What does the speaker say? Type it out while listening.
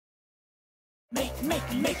Making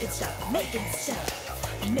stuff, making stuff.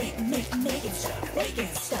 Making stuff, making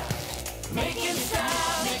stuff. Making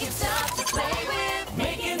stuff to play with.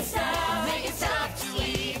 Making stuff to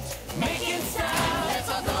eat. Making stuff, let's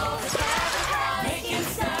all go to Sheffield. Making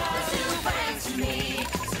stuff, let's do friends to meet.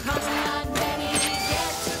 So come on, many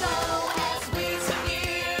yet to go as we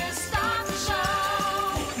here start the show.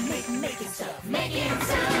 Making stuff, making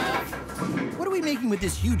stuff. What are we making with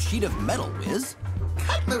this huge sheet of metal, Wiz?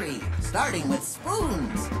 Cutlery, starting with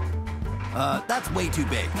spoons. That's way too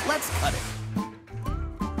big. Let's cut it.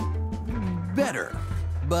 Better,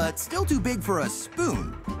 but still too big for a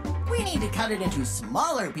spoon. We need to cut it into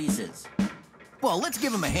smaller pieces. Well, let's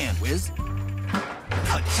give him a hand, Wiz.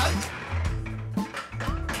 Cut chunk.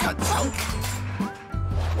 Cut chunk.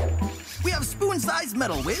 We have spoon-sized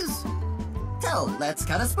metal, Wiz. So, let's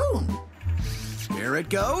cut a spoon. Here it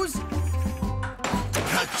goes.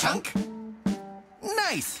 Cut chunk.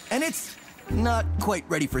 Nice, and it's not quite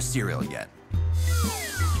ready for cereal yet.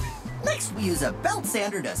 Next, we use a belt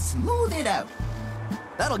sander to smooth it out.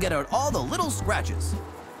 That'll get out all the little scratches.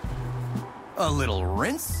 A little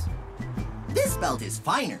rinse. This belt is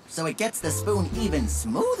finer, so it gets the spoon even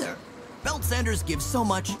smoother. Belt sanders give so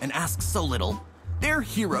much and ask so little. They're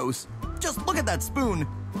heroes. Just look at that spoon.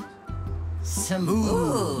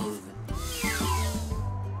 Smooth.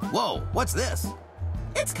 Whoa, what's this?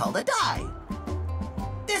 It's called a die.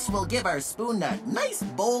 This will give our spoon that nice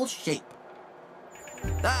bowl shape.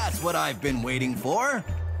 That's what I've been waiting for.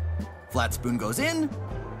 Flat spoon goes in.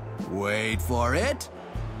 Wait for it.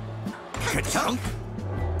 Ka-chunk.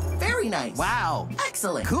 Very nice. Wow.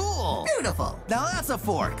 Excellent. Cool. Beautiful. Now that's a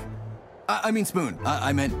fork. I mean spoon.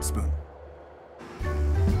 I meant spoon.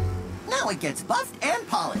 Now it gets buffed and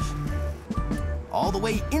polished. All the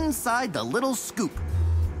way inside the little scoop.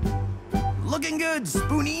 Looking good,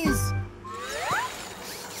 spoonies.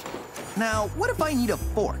 Now, what if I need a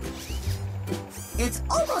fork? It's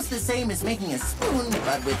almost the same as making a spoon,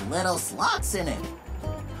 but with little slots in it.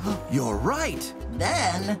 You're right.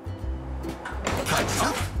 Then,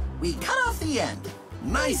 Ka-chunk. we cut off the end.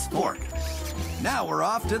 Nice fork. Now we're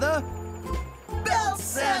off to the belt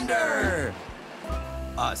sander.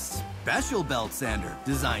 A special belt sander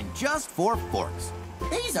designed just for forks.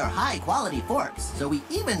 These are high-quality forks, so we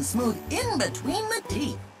even smooth in between the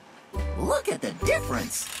teeth. Look at the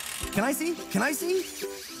difference. Can I see? Can I see?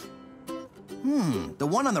 The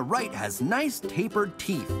one on the right has nice tapered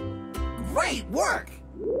teeth. Great work!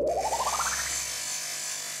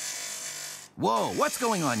 Whoa, what's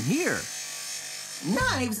going on here?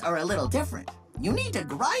 Knives are a little different. You need to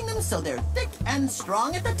grind them so they're thick and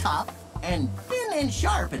strong at the top and thin and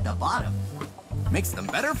sharp at the bottom. Makes them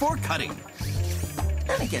better for cutting.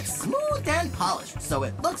 Then it gets smoothed and polished so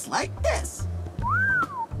it looks like this.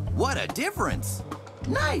 What a difference!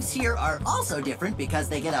 Knives here are also different because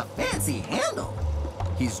they get a fancy handle.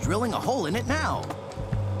 He's drilling a hole in it now.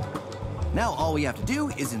 Now all we have to do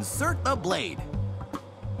is insert the blade.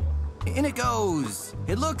 In it goes.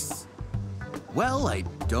 It looks... Well, I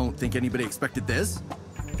don't think anybody expected this.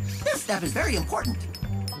 This step is very important.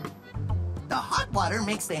 The hot water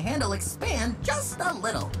makes the handle expand just a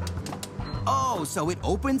little. Oh, so it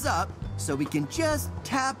opens up so we can just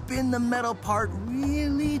tap in the metal part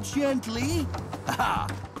really gently. Aha!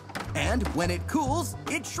 And when it cools,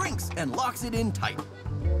 it shrinks and locks it in tight.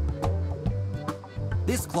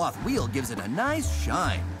 This cloth wheel gives it a nice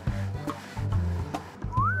shine.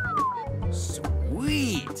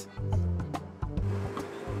 Sweet!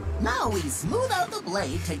 Now we smooth out the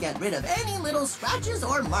blade to get rid of any little scratches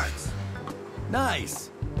or marks. Nice!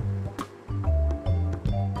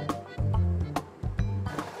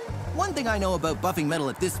 One thing I know about buffing metal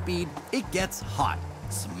at this speed, it gets hot.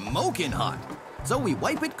 Smoking hot. So we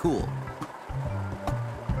wipe it cool.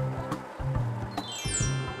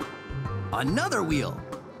 Another wheel.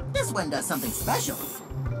 This one does something special.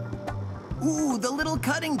 Ooh, the little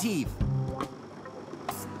cutting teeth.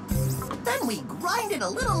 Then we grind it a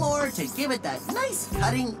little more to give it that nice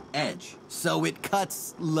cutting edge. So it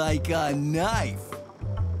cuts like a knife.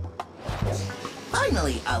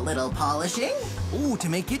 Finally, a little polishing. Ooh, to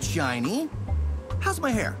make it shiny. How's my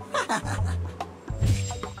hair?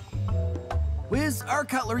 Wiz, our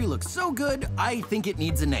cutlery looks so good, I think it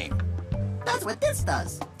needs a name. That's what this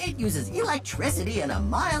does. It uses electricity and a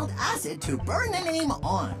mild acid to burn the name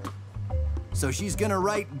on. So she's gonna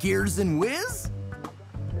write Gears and Wiz?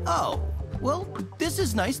 Oh, well, this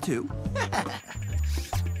is nice too.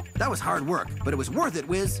 That was hard work, but it was worth it,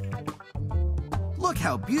 Wiz. Look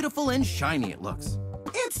how beautiful and shiny it looks.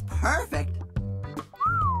 It's perfect.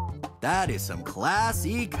 That is some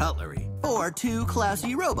classy cutlery for two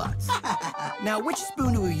classy robots. Now, which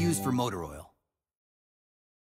spoon do we use for motor oil?